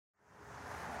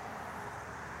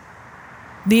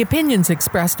The opinions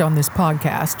expressed on this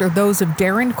podcast are those of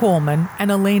Darren Coleman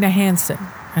and Elena Hansen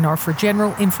and are for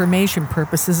general information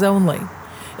purposes only.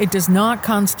 It does not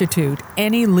constitute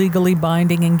any legally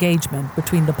binding engagement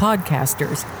between the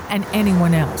podcasters and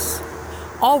anyone else.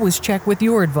 Always check with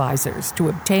your advisors to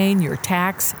obtain your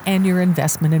tax and your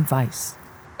investment advice.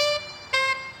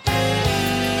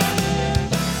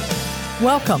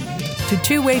 Welcome to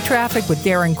Two-Way Traffic with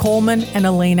Darren Coleman and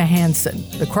Elena Hansen,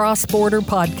 the cross-border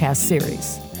podcast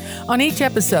series. On each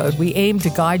episode, we aim to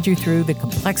guide you through the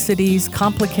complexities,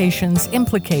 complications,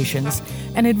 implications,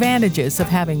 and advantages of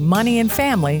having money and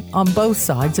family on both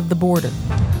sides of the border.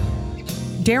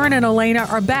 Darren and Elena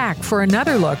are back for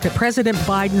another look at President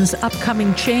Biden's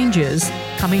upcoming changes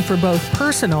coming for both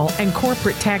personal and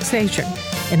corporate taxation.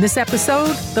 In this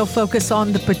episode, they'll focus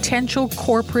on the potential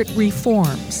corporate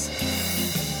reforms.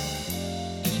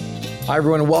 Hi,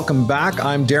 everyone, and welcome back.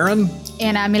 I'm Darren.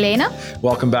 And I'm Elena.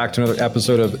 Welcome back to another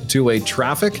episode of Two-Way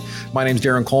Traffic. My name is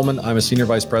Darren Coleman. I'm a Senior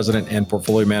Vice President and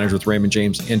Portfolio Manager with Raymond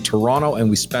James in Toronto, and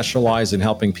we specialize in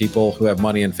helping people who have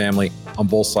money and family on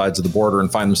both sides of the border and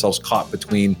find themselves caught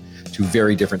between two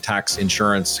very different tax,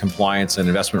 insurance, compliance, and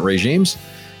investment regimes.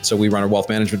 So we run a wealth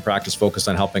management practice focused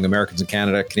on helping Americans in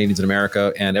Canada, Canadians in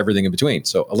America, and everything in between.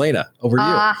 So Elena, over to you.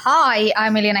 Hi,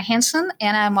 I'm Elena Hansen,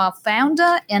 and I'm a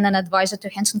founder and an advisor to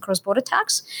Hansen Cross-Border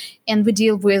Tax. And we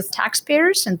deal with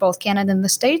taxpayers in both Canada and the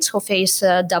States who face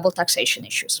double taxation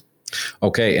issues.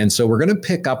 Okay, and so we're going to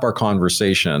pick up our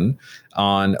conversation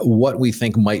on what we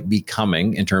think might be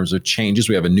coming in terms of changes.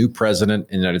 We have a new president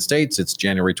in the United States. It's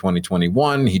January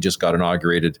 2021. He just got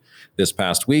inaugurated this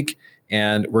past week.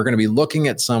 And we're going to be looking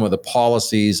at some of the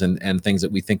policies and things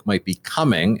that we think might be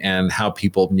coming and how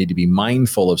people need to be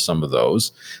mindful of some of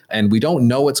those. And we don't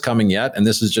know what's coming yet. And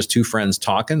this is just two friends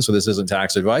talking, so this isn't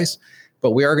tax advice.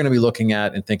 But we are going to be looking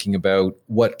at and thinking about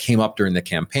what came up during the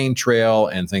campaign trail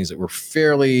and things that we're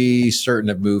fairly certain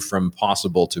have moved from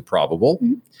possible to probable.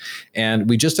 Mm-hmm. And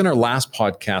we just in our last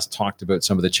podcast talked about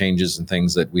some of the changes and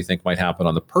things that we think might happen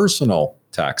on the personal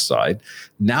tax side.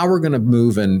 Now we're going to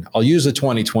move, and I'll use the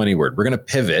 2020 word. We're going to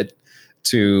pivot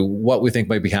to what we think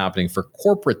might be happening for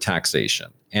corporate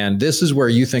taxation. And this is where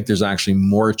you think there's actually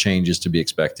more changes to be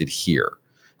expected here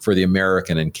for the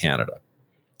American in Canada.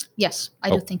 Yes, I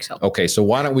do think so. Okay, so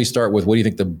why don't we start with what do you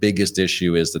think the biggest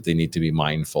issue is that they need to be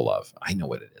mindful of? I know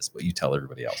what it is, but you tell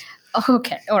everybody else.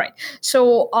 Okay, all right.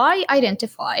 So I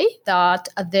identify that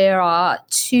there are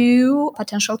two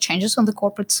potential changes on the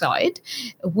corporate side,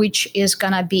 which is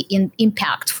going to be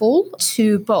impactful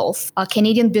to both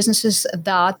Canadian businesses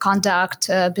that conduct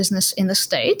business in the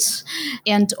States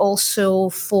and also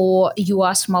for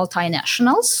U.S.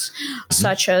 multinationals,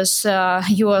 such as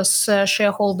U.S.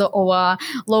 shareholder of a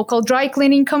local dry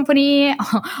cleaning company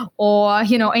or,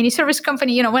 any service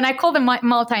company. When I call them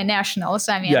multinationals,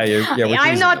 I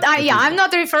mean, I'm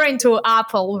not referring to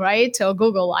Apple, right, or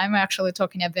Google. I'm actually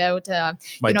talking about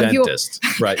my dentist,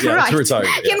 right? Yeah, right. That's what we're talking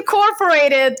about. Yeah.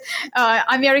 Incorporated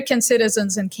American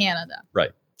citizens in Canada,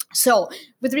 right? So,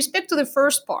 with respect to the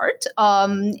first part,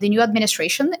 the new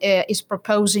administration is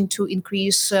proposing to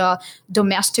increase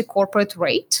domestic corporate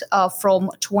rate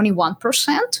from 21%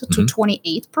 to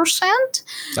 28%.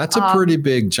 That's a pretty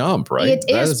big jump, right?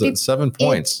 That is at 7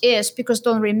 points. It is, because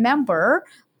don't remember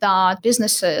that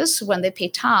businesses, when they pay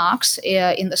tax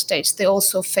in the States, they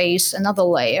also face another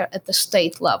layer at the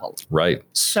state level. Right.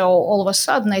 So all of a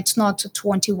sudden, it's not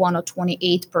 21 or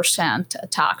 28%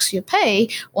 tax you pay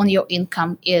on your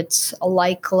income. It's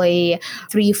likely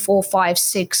 3, 4, 5,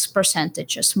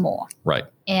 6% more. Right.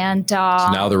 And so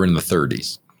now they're in the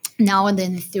 30s. Now and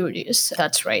in the 30s,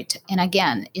 that's right. And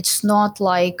again, it's not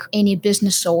like any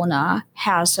business owner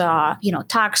has,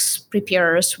 tax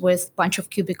preparers with a bunch of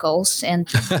cubicles and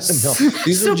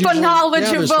super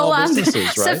knowledgeable and right?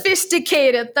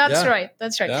 Sophisticated. That's right.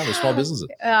 Yeah, they're small businesses.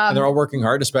 And they're all working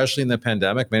hard, especially in the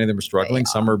pandemic. Many of them are struggling.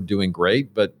 Some are doing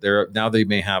great, but they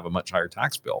may have a much higher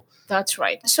tax bill. That's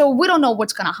right. So we don't know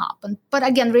what's going to happen. But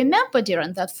again, remember,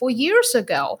 Darren, that 4 years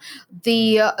ago,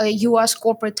 the U.S.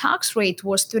 corporate tax rate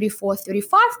was 35%.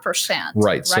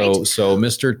 Right. So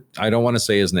Mr. I don't want to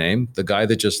say his name, the guy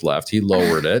that just left, he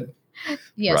lowered it.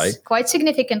 Yes, right? Quite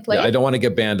significantly. Yeah, I don't want to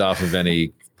get banned off of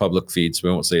any public feeds. So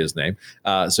we won't say his name.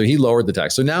 So he lowered the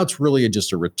tax. So now it's really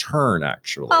just a return,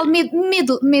 actually. Well,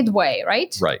 midway,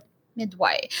 right? Right.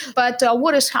 midway. But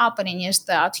what is happening is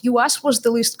that U.S. was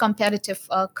the least competitive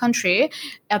country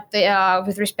at the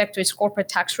with respect to its corporate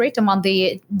tax rate among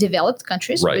the developed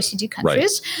countries, Right. OECD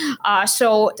countries.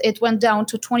 So it went down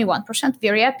to 21%,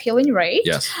 very appealing rate.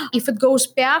 Yes. If it goes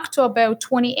back to about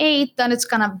 28, then it's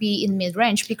going to be in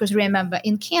mid-range because remember,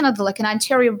 in Canada, like in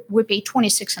Ontario, we pay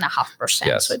 26.5%.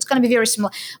 Yes. So it's going to be very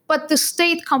similar. But the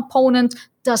state component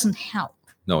doesn't help.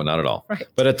 No, not at all. Right.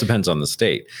 But it depends on the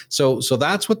state. So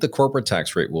that's what the corporate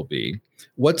tax rate will be.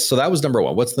 So that was number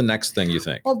one. What's the next thing you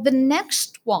think? Well, the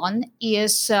next one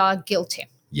is guilty.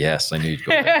 Yes, I knew you'd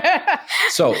go there.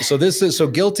 So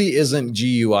guilty isn't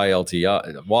GUILTY.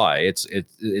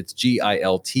 It's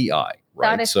GILTI, right?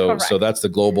 That is so correct. that's the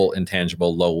global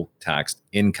intangible low taxed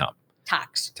income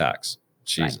Tax.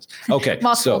 Jesus. Okay.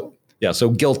 Mouthful. So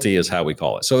guilty is how we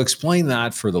call it. So explain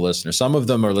that for the listener. Some of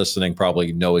them are listening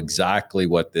probably know exactly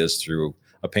what this through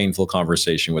a painful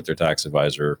conversation with their tax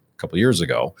advisor a couple of years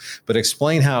ago. But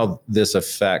explain how this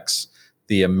affects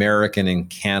the American in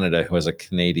Canada who has a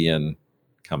Canadian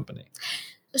company.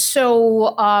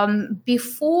 So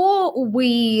before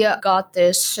we got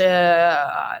this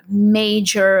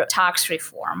major tax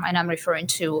reform, and I'm referring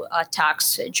to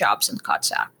Tax Jobs and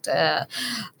Cuts Act.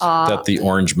 That the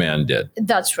Orange Man did.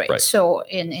 That's right. So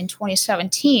in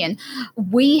 2017,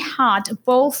 we had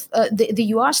both the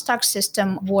U.S. tax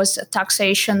system was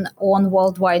taxation on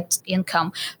worldwide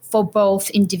income for both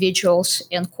individuals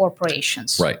and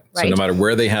corporations. Right. So no matter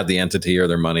where they had the entity or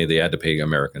their money, they had to pay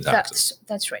American taxes.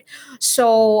 That's right.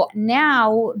 So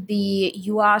now the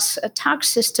U.S. tax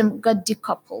system got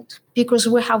decoupled because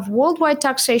we have worldwide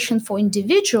taxation for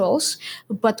individuals,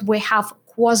 but we have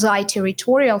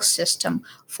quasi-territorial system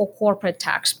for corporate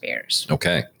taxpayers.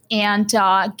 Okay. And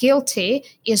guilty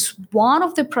is one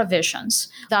of the provisions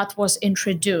that was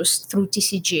introduced through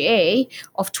TCJA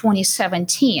of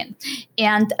 2017.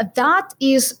 And that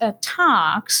is a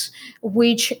tax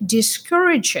which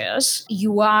discourages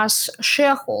U.S.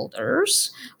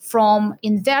 shareholders from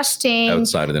investing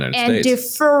outside of the United and States.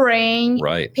 deferring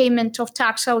payment of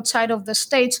tax outside of the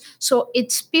states. So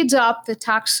it speeds up the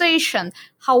taxation.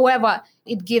 However,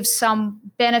 it gives some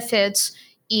benefits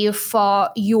if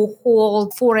you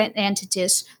hold foreign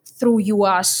entities through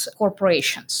U.S.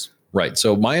 corporations. Right.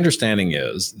 So my understanding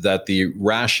is that the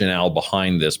rationale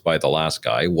behind this by the last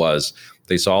guy was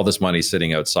they saw this money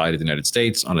sitting outside of the United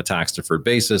States on a tax-deferred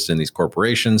basis in these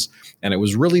corporations, and it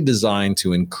was really designed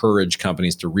to encourage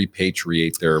companies to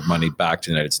repatriate their money back to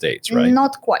the United States, right?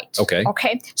 Not quite. Okay.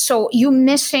 So you're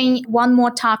missing one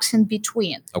more tax in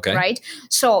between, right?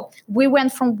 So we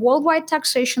went from worldwide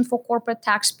taxation for corporate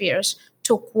taxpayers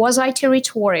to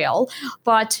quasi-territorial,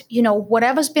 but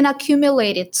whatever's been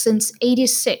accumulated since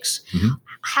 86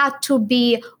 had to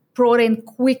be brought in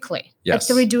quickly at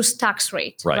the reduced tax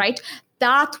rate, right?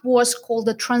 That was called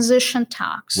a transition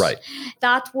tax. Right.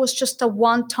 That was just a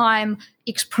one-time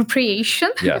expropriation,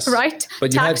 right?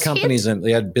 But you had companies and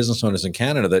they had business owners in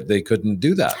Canada that they couldn't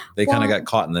do that. They kind of got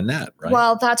caught in the net, right?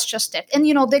 Well, that's just it. And,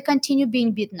 they continue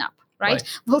being beaten up. Right?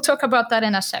 We'll talk about that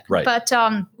in a second. Right. But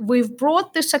we've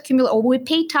brought this we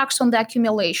paid tax on the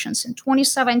accumulations in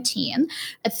 2017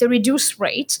 at the reduced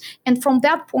rates. And from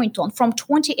that point on, from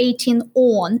 2018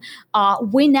 on,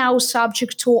 we're now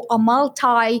subject to a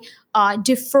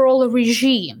multi-deferral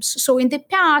regimes. So in the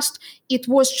past, it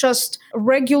was just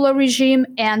regular regime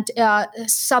and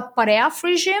sub-paref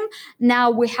regime.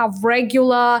 Now we have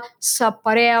regular,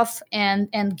 sub-paref,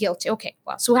 and guilty. Okay,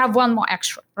 well, so we have one more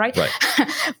extra, right?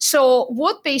 So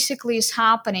what basically is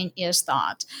happening is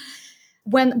that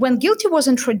when guilty was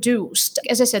introduced,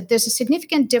 as I said, there's a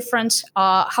significant difference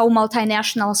how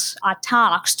multinationals are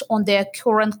taxed on their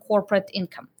current corporate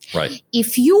income. Right.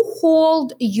 If you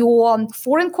hold your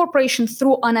foreign corporation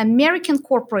through an American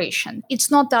corporation, it's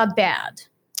not that bad.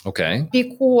 Okay.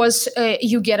 Because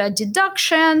you get a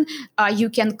deduction, you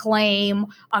can claim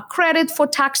a credit for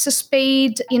taxes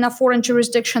paid in a foreign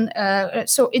jurisdiction.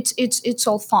 So it's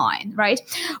all fine, right?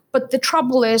 But the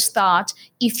trouble is that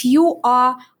if you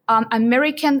are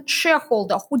American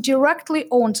shareholder who directly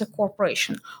owns a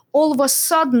corporation, all of a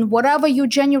sudden, whatever you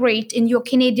generate in your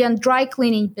Canadian dry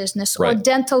cleaning business or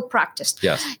dental practice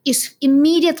is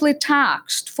immediately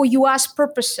taxed for U.S.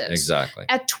 purposes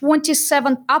at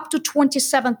 27 up to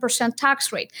 27%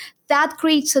 tax rate. That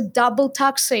creates a double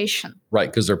taxation.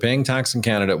 Right, because they're paying tax in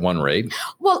Canada at one rate.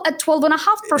 Well, at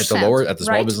 12.5%. At the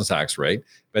small business tax rate.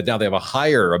 But now they have a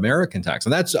higher American tax.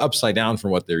 And that's upside down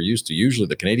from what they're used to. Usually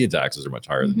the Canadian taxes are much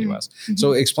higher than the U.S.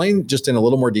 So explain just in a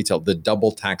little more detail the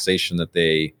double taxation that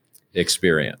they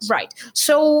experience. Right.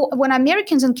 So when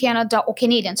Americans in Canada or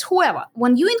Canadians, whoever,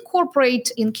 when you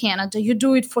incorporate in Canada, you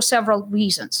do it for several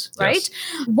reasons, right?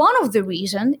 Yes. One of the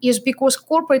reasons is because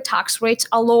corporate tax rates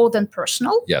are lower than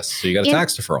personal. Yes. So you got a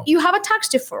tax deferral. You have a tax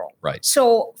deferral. Right.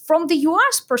 So from the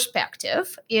US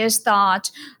perspective is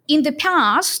that in the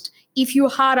past, if you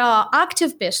had an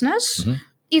active business,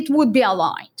 it would be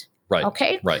aligned. Right.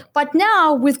 Okay. Right. But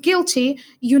now with GILTI,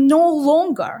 you no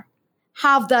longer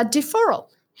have that deferral.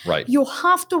 Right. You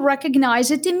have to recognize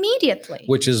it immediately.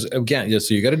 Which is, again,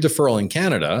 so you get a deferral in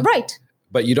Canada. Right.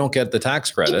 But you don't get the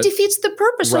tax credit. It defeats the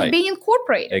purpose of being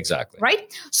incorporated. Exactly.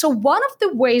 Right? So one of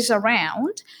the ways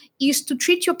around is to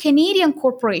treat your Canadian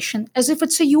corporation as if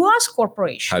it's a U.S.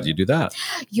 corporation. How do you do that?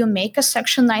 You make a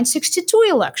Section 962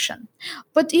 election.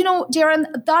 But, Darren,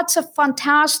 that's a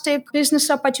fantastic business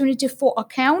opportunity for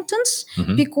accountants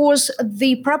because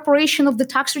the preparation of the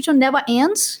tax return never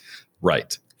ends.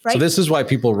 Right. Right? So this is why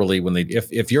people really,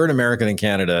 if you're an American in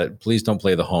Canada, please don't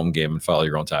play the home game and file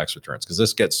your own tax returns because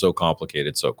this gets so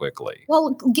complicated so quickly.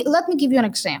 Well, let me give you an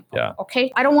example. Yeah.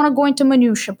 Okay. I don't want to go into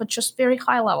minutia, but just very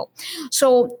high level.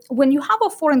 So when you have a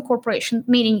foreign corporation,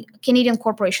 meaning Canadian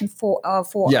corporation for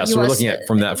yeah. US, So we're looking at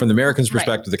from the American's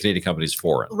perspective, the Canadian company is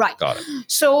foreign. Right. Got it.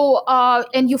 So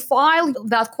and you file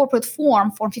that corporate form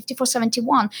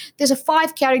 5471. There's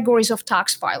 5 categories of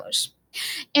tax filers.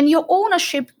 And your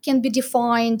ownership can be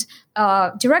defined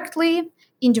directly,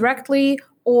 indirectly,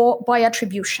 or by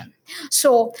attribution.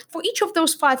 So for each of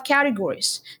those 5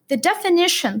 categories, the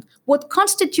definition, what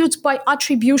constitutes by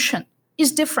attribution,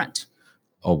 is different.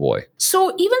 Oh, boy.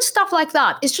 So even stuff like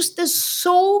that, it's just there's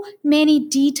so many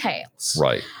details.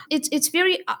 Right. It's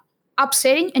very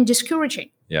upsetting and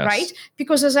discouraging. Yes. Right?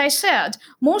 Because as I said,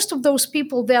 most of those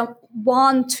people, they're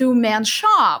 1-2-man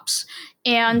shops.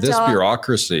 And this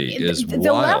bureaucracy is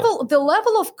wild. The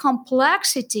level of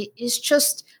complexity is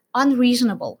just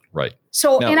unreasonable. Right.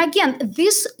 So, and again,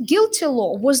 this GILTI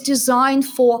law was designed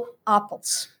for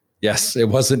apples. Yes, it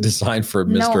wasn't designed for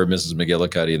Mr. and Mrs.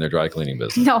 McGillicuddy and their dry cleaning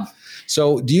business. No.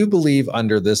 So do you believe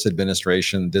under this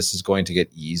administration, this is going to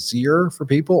get easier for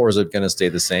people, or is it going to stay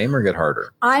the same or get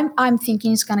harder? I'm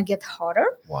thinking it's going to get harder.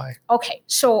 Why? Okay.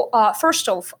 So first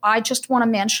off, I just want to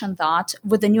mention that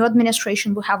with the new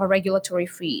administration, we have a regulatory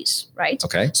freeze, right?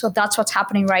 Okay. So that's what's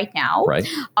happening right now. Right.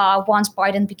 Once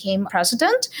Biden became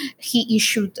president, he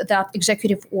issued that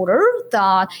executive order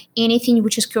that anything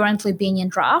which is currently being in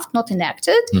draft, not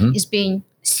enacted, is being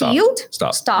sealed,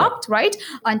 stopped, right,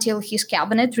 until his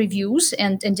cabinet reviews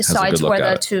and decides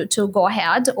whether to go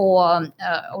ahead or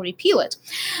repeal it.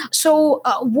 So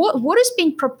what is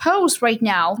being proposed right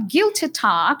now, GILTI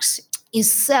tax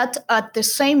is set at the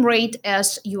same rate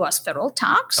as U.S. federal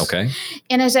tax. Okay.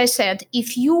 And as I said,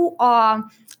 if you are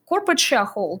corporate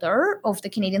shareholder of the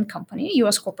Canadian company,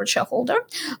 U.S. corporate shareholder,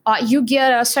 you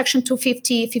get a Section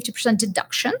 250 50%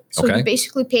 deduction. So you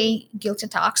basically pay GILTI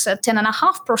tax at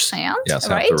 10.5%, yes,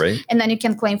 right? Half the rate. And then you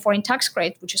can claim foreign tax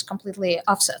credit, which is completely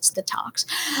offsets the tax.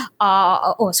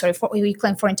 You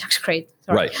claim foreign tax credit.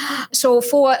 Sorry. Right. So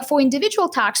for individual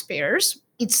taxpayers,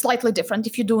 it's slightly different.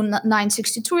 If you do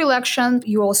 962 election,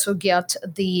 you also get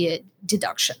the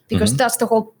deduction because that's the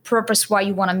whole purpose why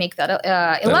you want to make that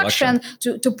election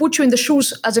to put you in the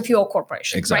shoes as if you're a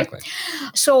corporation. Exactly.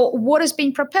 Right? So what is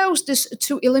being proposed is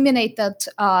to eliminate that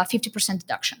 50%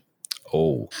 deduction.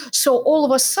 Oh. So all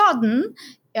of a sudden,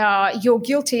 your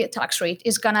GILTI tax rate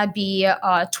is going to be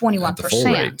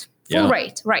 21%. Full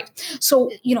rate, right. So,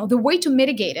 the way to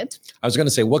mitigate it. I was going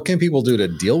to say, what can people do to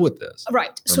deal with this?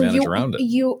 Right. So manage around it?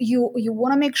 You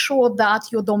want to make sure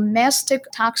that your domestic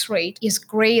tax rate is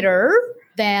greater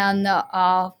than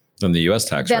the U.S.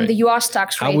 tax rate. Than the U.S.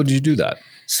 tax rate. How would you do that?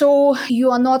 So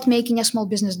you are not making a small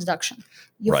business deduction.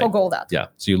 You forgo that. Yeah.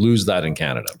 So you lose that in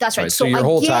Canada. That's right. So your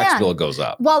whole tax bill goes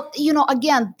up. Well,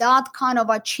 again, that kind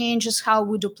of changes how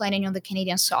we do planning on the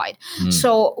Canadian side.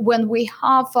 So when we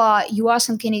have U.S.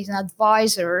 and Canadian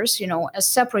advisors, as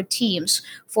separate teams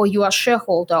for U.S.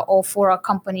 shareholder or for a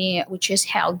company which is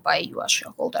held by a U.S.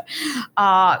 shareholder,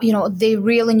 they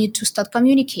really need to start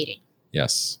communicating.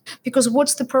 Yes. Because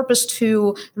what's the purpose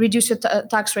to reduce your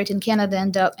tax rate in Canada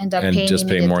and paying just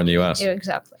pay more in the U.S.?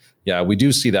 Exactly. Yeah, we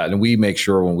do see that. And we make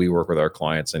sure when we work with our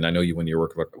clients, and I know you when you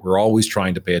work with, we're always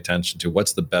trying to pay attention to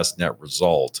what's the best net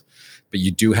result. But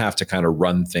you do have to kind of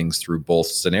run things through both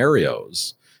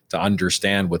scenarios to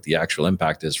understand what the actual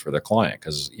impact is for the client.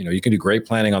 Because, you can do great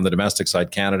planning on the domestic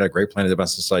side, Canada, great planning on the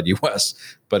domestic side, U.S.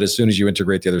 But as soon as you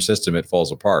integrate the other system, it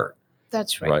falls apart.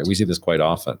 That's right. Right. We see this quite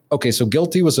often. Okay, so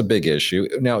GILTI was a big issue.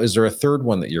 Now, is there a third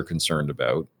one that you're concerned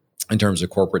about? in terms of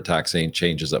corporate tax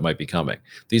changes that might be coming.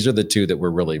 These are the two that we're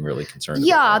really, really concerned about.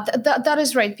 Yeah, that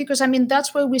is right. Because, I mean,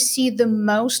 that's where we see the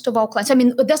most of our clients. I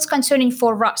mean, that's concerning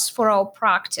for us, for our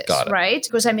practice, right?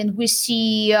 Because, I mean, we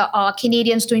see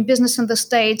Canadians doing business in the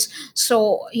States.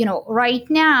 So, right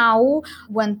now,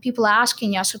 when people are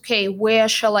asking us, okay, where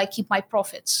shall I keep my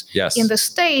profits? Yes. In the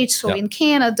States or in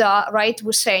Canada, right?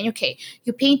 We're saying, okay,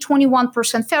 you're paying 21%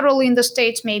 federally in the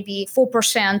States, maybe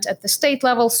 4% at the state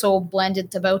level. So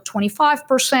blended about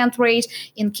 25% rate.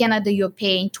 In Canada, you're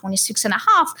paying 26.5%.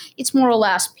 It's more or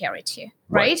less parity.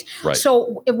 Right?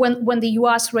 So when the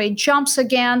U.S. rate jumps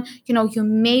again, you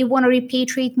may want to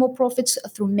repatriate more profits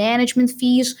through management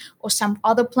fees or some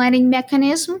other planning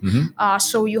mechanism.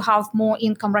 So you have more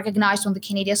income recognized on the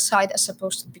Canadian side as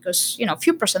opposed to, because, a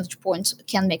few percentage points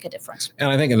can make a difference. And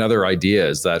I think another idea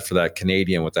is that for that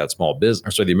Canadian with that small business,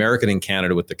 or sorry, the American in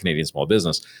Canada with the Canadian small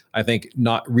business, I think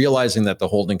not realizing that the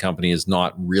holding company is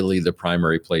not really the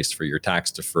primary place for your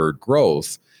tax deferred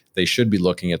growth, they should be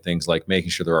looking at things like making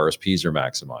sure their RSPs are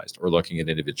maximized, or looking at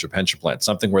individual pension plans,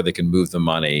 something where they can move the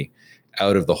money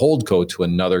out of the holdco to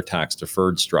another tax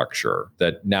deferred structure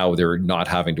that now they're not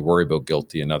having to worry about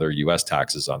GILTI and other U.S.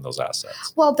 taxes on those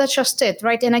assets. Well, that's just it,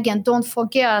 right? And again, don't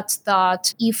forget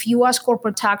that if U.S.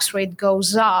 corporate tax rate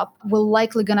goes up, we're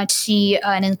likely going to see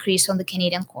an increase on the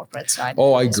Canadian corporate side.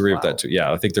 Oh, I agree with that too.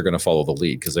 Yeah, I think they're going to follow the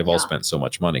lead because they've all spent so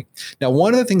much money. Now,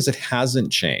 one of the things that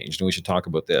hasn't changed, and we should talk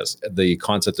about this, the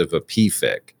concept of a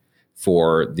PFIC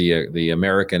for the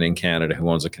American in Canada who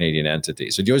owns a Canadian entity.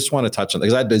 So do you just want to touch on that?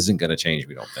 Because that isn't going to change,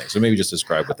 we don't think. So maybe just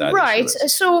describe what that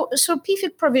is. So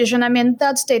PFIC provision, I mean,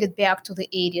 that's dated back to the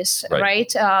 80s,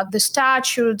 right? The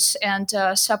statutes and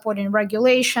supporting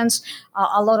regulations,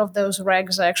 a lot of those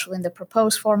regs are actually in the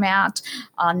proposed format,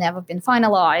 never been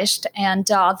finalized. And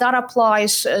that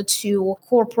applies to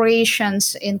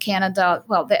corporations in Canada.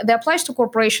 Well, that applies to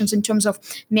corporations in terms of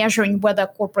measuring whether a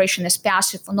corporation is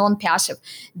passive or non-passive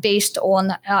based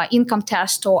on income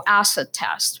test or asset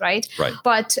test, right?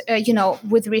 But,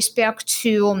 with respect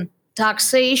to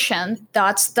taxation,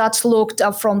 that's looked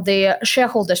up from the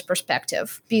shareholder's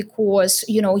perspective, because,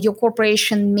 your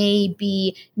corporation may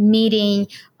be meeting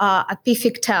a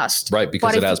PFIC test. Right,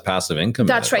 because it has passive income.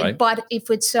 That's right. But if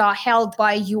it's held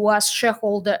by U.S.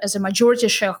 shareholder as a majority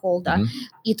shareholder,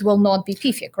 it will not be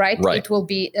PFIC, right? It will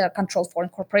be a controlled foreign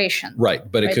corporation.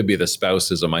 Right, but it could be the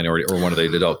spouse is a minority, or one of the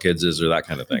adult kids is, or that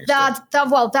kind of thing.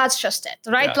 Well, that's just it,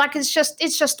 right? Yeah. Like it's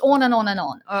just on and on and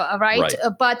on, right?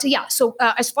 But yeah, so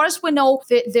as far as we know,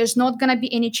 there's not going to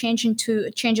be any changes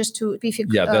to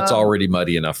PFIC. Yeah, that's already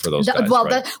muddy enough for those guys.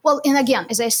 And again,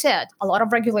 as I said, a lot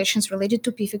of regulations related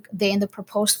to PFIC, they're in the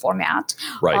proposed format.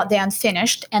 They're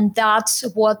unfinished, and that's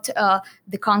what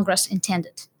the Congress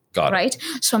intended. Right?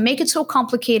 So make it so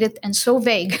complicated and so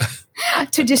vague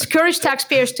to discourage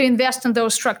taxpayers to invest in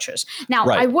those structures. Now,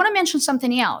 I want to mention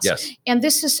something else. Yes. And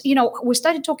this is, we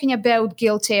started talking about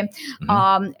GILTI.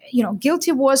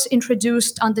 GILTI was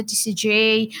introduced under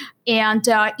TCJA, and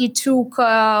it took,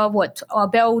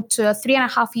 about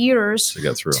 3.5 years to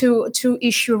get through to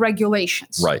issue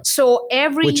regulations. Right. So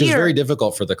which is very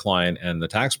difficult for the client and the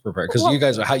tax preparer, because you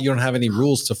guys, you don't have any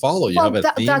rules to follow. You have a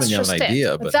theme and you have an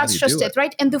idea, but that's just it,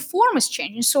 right? And the form is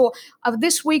changing. So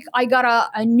this week, I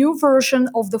got a new version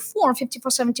of the form,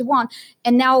 5471,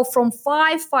 and now from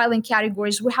 5 filing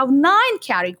categories, we have 9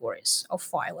 categories of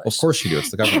filers. Of course you do.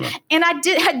 It's the government. And I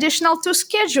did additional 2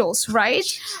 schedules, right?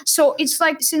 So it's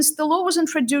like, since the law was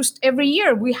introduced, every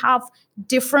year we have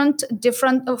different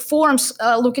forms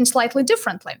looking slightly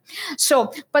differently.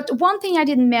 So, but one thing I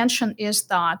didn't mention is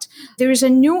that there is a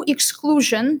new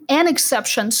exclusion and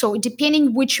exception. So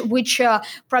depending which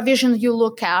provision you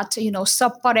look at,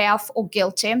 subpart F or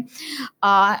GILTI,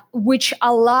 which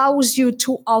allows you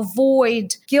to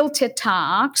avoid GILTI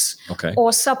tax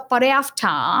or subpart F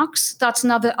tax. That's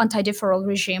another anti-deferral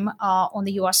regime on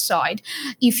the U.S. side.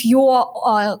 If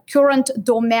your current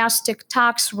domestic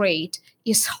tax rate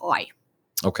is high.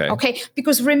 Okay.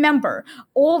 Because remember,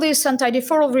 all these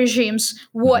anti-deferral regimes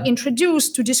were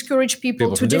introduced to discourage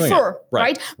people to defer,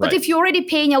 right? But if you're already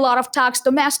paying a lot of tax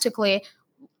domestically,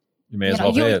 you may as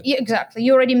well pay it. Exactly.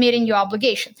 You're already meeting your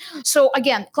obligation. So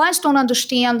again, clients don't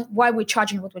understand why we're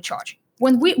charging what we're charging.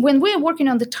 When we're working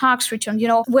on the tax return,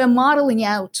 we're modeling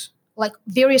out like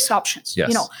various options.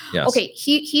 Yes. Okay,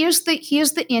 here's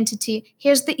the entity,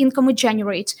 here's the income it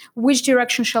generates. Which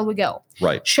direction shall we go?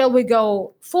 Right. Shall we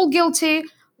go full GILTI?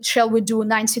 shall we do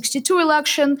 962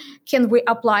 election? Can we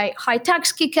apply high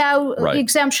tax kick-out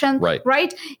exemption?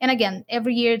 Right. And again,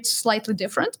 every year it's slightly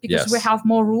different because we have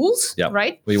more rules,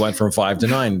 right? We went from 5 to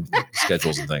 9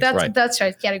 schedules and things, That's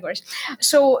right, categories.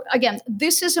 So again,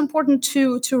 this is important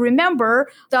to remember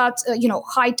that,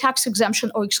 high tax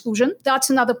exemption or exclusion, that's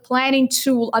another planning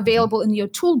tool available in your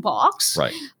toolbox,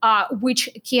 which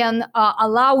can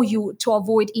allow you to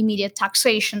avoid immediate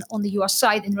taxation on the U.S.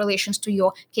 side in relation to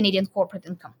your Canadian corporate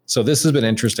income. So this has been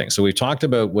interesting. So we've talked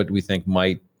about what we think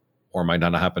might or might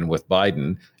not happen with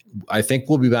Biden. I think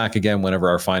we'll be back again whenever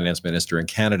our finance minister in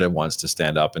Canada wants to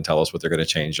stand up and tell us what they're going to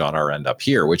change on our end up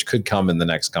here, which could come in the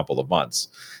next couple of months.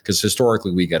 Because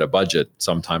historically, we get a budget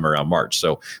sometime around March.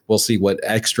 So we'll see what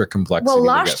extra complexity we get.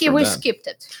 Well, last year we skipped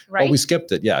it, right? Well, we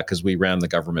skipped it, because we ran the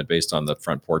government based on the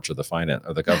front porch of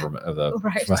the government of the.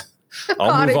 Right.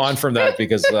 I'll move on from that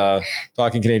because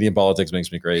talking Canadian politics makes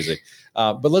me crazy.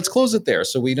 But let's close it there.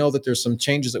 So we know that there's some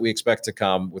changes that we expect to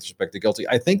come with respect to GILTI.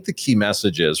 I think the key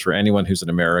message is for anyone who's an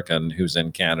American who's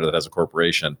in Canada that has a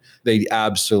corporation, they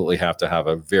absolutely have to have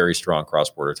a very strong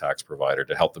cross-border tax provider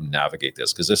to help them navigate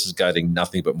this, because this is getting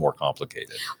nothing but more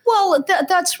complicated. Well,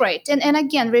 that's right. And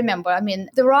again, remember,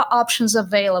 there are options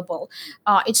available.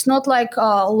 It's not like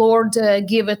Lord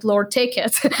give it, Lord take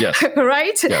it,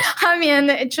 right?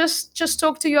 Yes. Just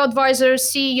talk to your advisor,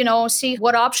 see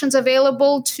what options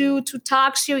available to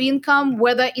tax your income,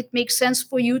 whether it makes sense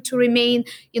for you to remain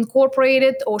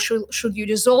incorporated or should you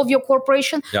dissolve your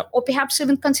corporation, or perhaps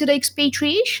even consider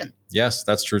expatriation. Yes,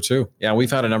 that's true too. Yeah, we've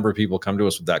had a number of people come to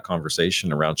us with that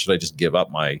conversation around, should I just give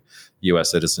up my U.S.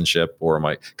 citizenship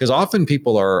because often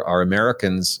people are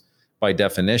Americans by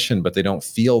definition, but they don't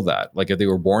feel that. Like if they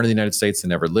were born in the United States, they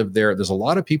never lived there. There's a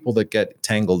lot of people that get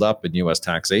tangled up in U.S.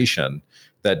 taxation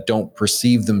that don't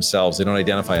perceive themselves, they don't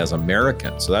identify as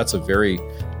American. So that's a very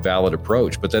valid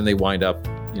approach. But then they wind up,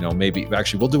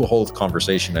 we'll do a whole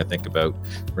conversation, I think, about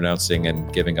renouncing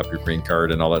and giving up your green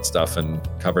card and all that stuff and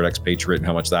covered expatriate and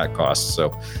how much that costs.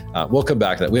 So we'll come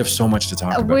back to that. We have so much to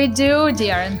talk about. We do,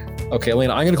 Darren. Okay,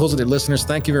 Elena, I'm going to close with it. Listeners,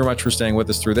 thank you very much for staying with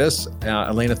us through this.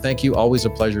 Elena, thank you. Always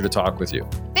a pleasure to talk with you.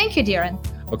 Thank you, Darren.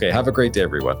 Okay, have a great day,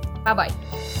 everyone. Bye-bye.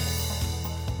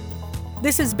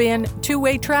 This has been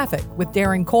Two-Way Traffic with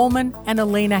Darren Coleman and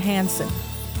Elena Hansen.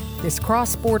 This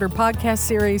cross-border podcast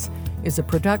series is a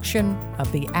production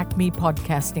of the Acme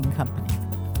Podcasting Company.